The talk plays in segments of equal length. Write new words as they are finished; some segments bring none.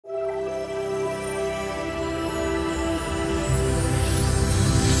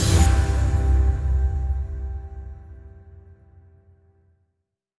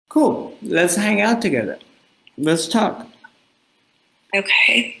Cool. Let's hang out together. Let's talk.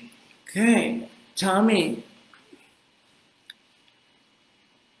 Okay. Okay. Tell me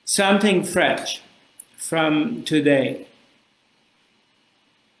something fresh from today.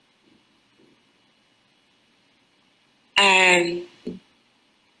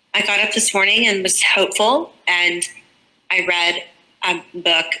 I got up this morning and was hopeful, and I read a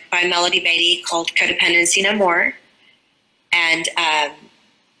book by Melody Beatty called Codependency No More. And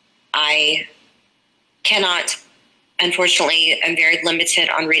I cannot, unfortunately, I'm very limited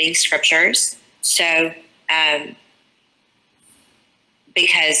on reading scriptures. So,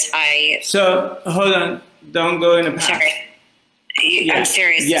 because So, hold on. Don't go in the past. Sorry. Yeah. I'm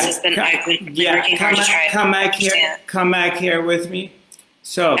serious. Yeah. This has been, I've been working hard to try come back understand. here. Come back here with me.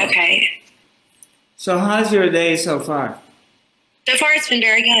 So, Okay. So how's your day so far? So far, it's been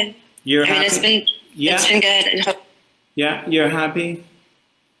very good. You're I mean, happy? it's been good. And Yeah, you're happy?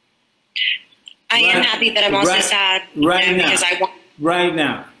 I am happy, but I'm also sad. Right now. Because Right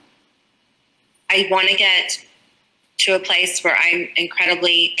now. I want to get to a place where I'm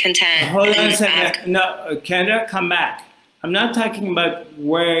incredibly content. Hold on a second. No, Kendra, come back. I'm not talking about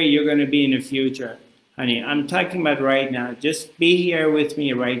where you're going to be in the future, honey. I'm talking about right now. Just be here with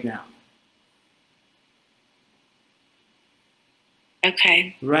me right now.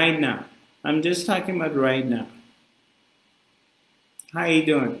 Okay. Right now. I'm just talking about right now. How you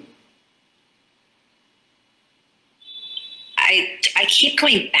doing? I keep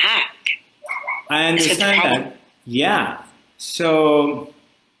going back. I understand that. Yeah. So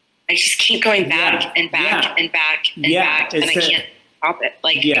I just keep going back and back and back and back, and I can't stop it.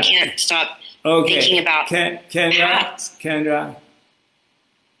 Like I can't stop thinking about Kendra.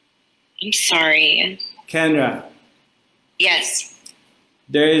 I'm sorry. Kendra. Yes.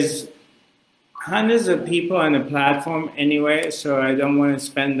 There's hundreds of people on the platform anyway, so I don't want to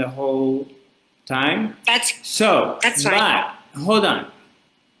spend the whole time. That's fine. But hold on.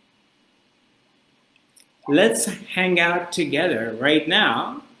 Let's hang out together right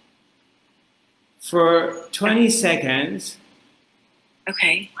now for 20 seconds.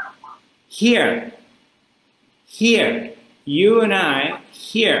 Okay. Here. You and I,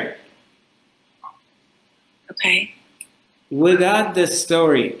 here. Okay. Without the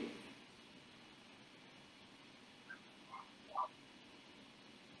story.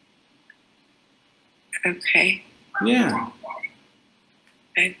 Okay. Yeah.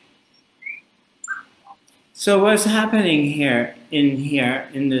 Okay. So what's happening here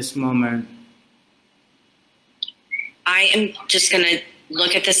in this moment? I am just going to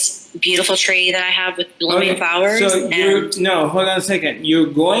look at this beautiful tree that I have with blooming flowers. So no, hold on a second.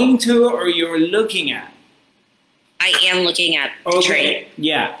 You're going to, or you're looking at? I am looking at the tree.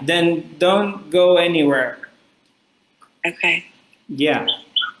 Yeah, then don't go anywhere. Okay. Yeah.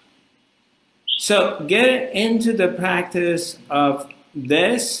 So get into the practice of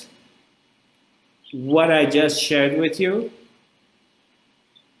this, what I just shared with you.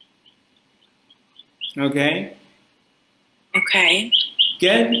 Okay? Okay.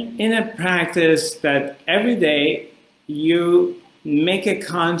 Get in a practice that every day you make a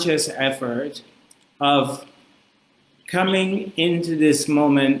conscious effort of coming into this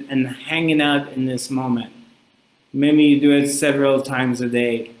moment and hanging out in this moment. Maybe you do it several times a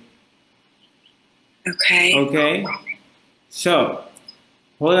day. Okay. Okay? So,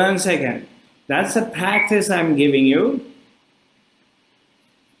 hold on a second. That's a practice I'm giving you.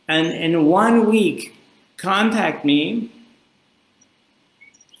 And in 1 week, contact me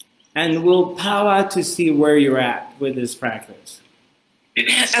and we'll power to see where you're at with this practice.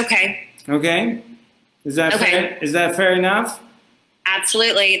 Okay. Okay? Is that fair? Is that fair enough?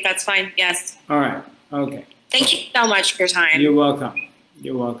 Absolutely. That's fine. Yes. All right. Okay. Thank you so much for your time. You're welcome.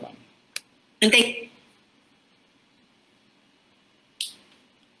 You're welcome. And thank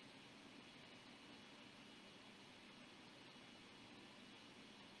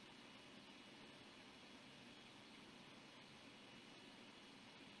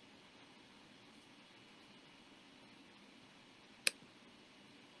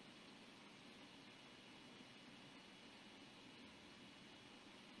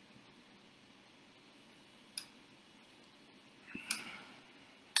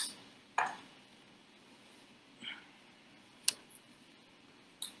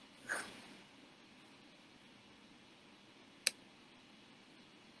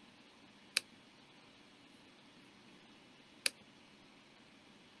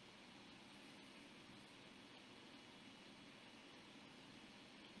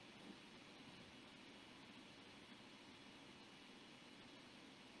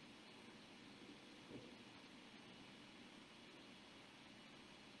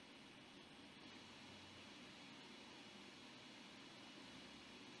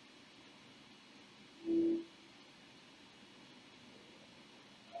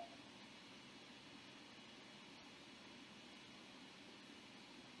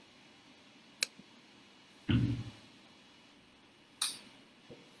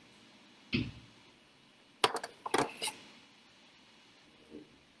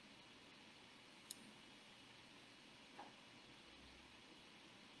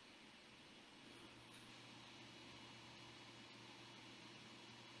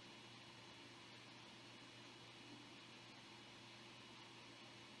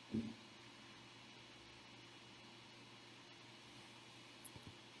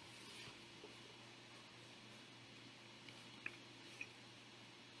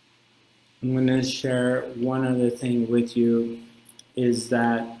I'm going to share one other thing with you, is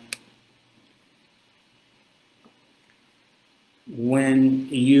that when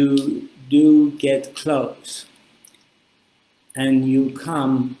you do get close and you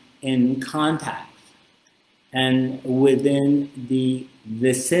come in contact and within the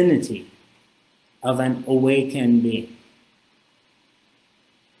vicinity of an awakened being,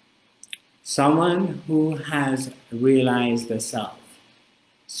 someone who has realized the self,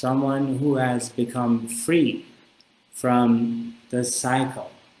 someone who has become free from the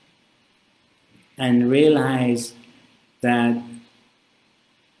cycle and realized that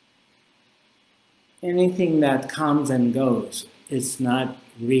anything that comes and goes is not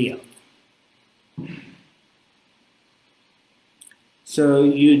real. So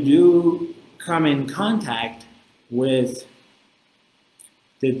you do come in contact with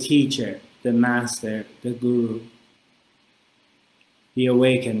the teacher, the master, the guru, the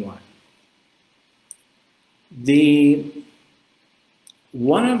awakened one.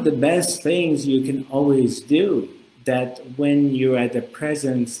 One of the best things you can always do, that when you're at the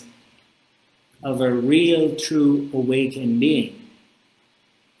presence of a real, true awakened being,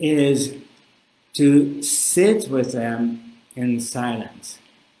 is to sit with them in silence.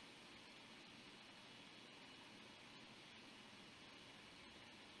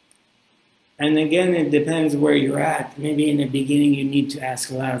 And again, it depends where you're at. Maybe in the beginning you need to ask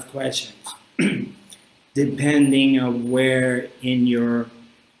a lot of questions, depending on where in your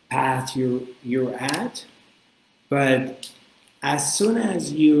path you're at. But as soon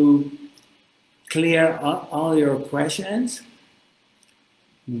as you clear all your questions,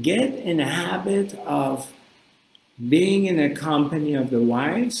 get in a habit of being in the company of the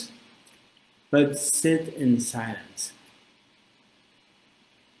wise, but sit in silence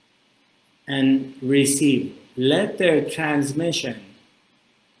and receive. Let their transmission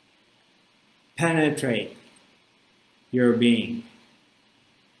penetrate your being.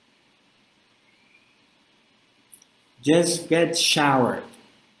 Just get showered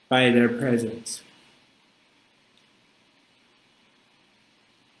by their presence.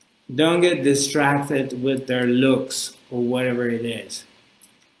 Don't get distracted with their looks or whatever it is.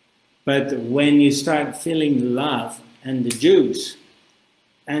 But when you start feeling love and the juice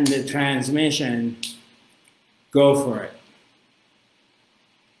and the transmission, go for it.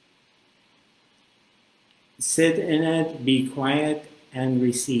 Sit in it, be quiet, and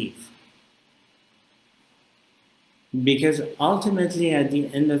receive. Because ultimately, at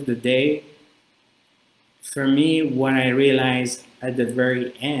the end of the day, for me, what I realized at the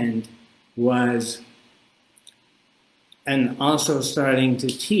very end was, and also starting to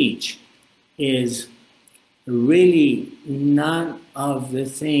teach, is really none of the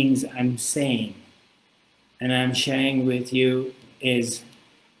things I'm saying and I'm sharing with you is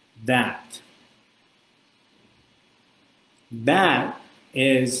that. That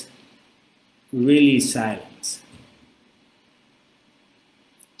is really silence,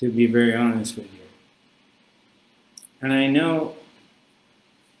 to be very honest with you. And I know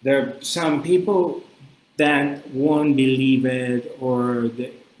there are some people that won't believe it, or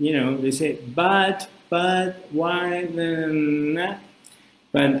they say, but why then?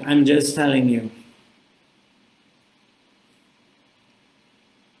 But I'm just telling you,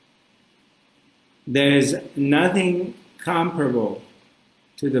 there's nothing comparable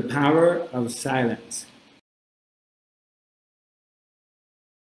to the power of silence.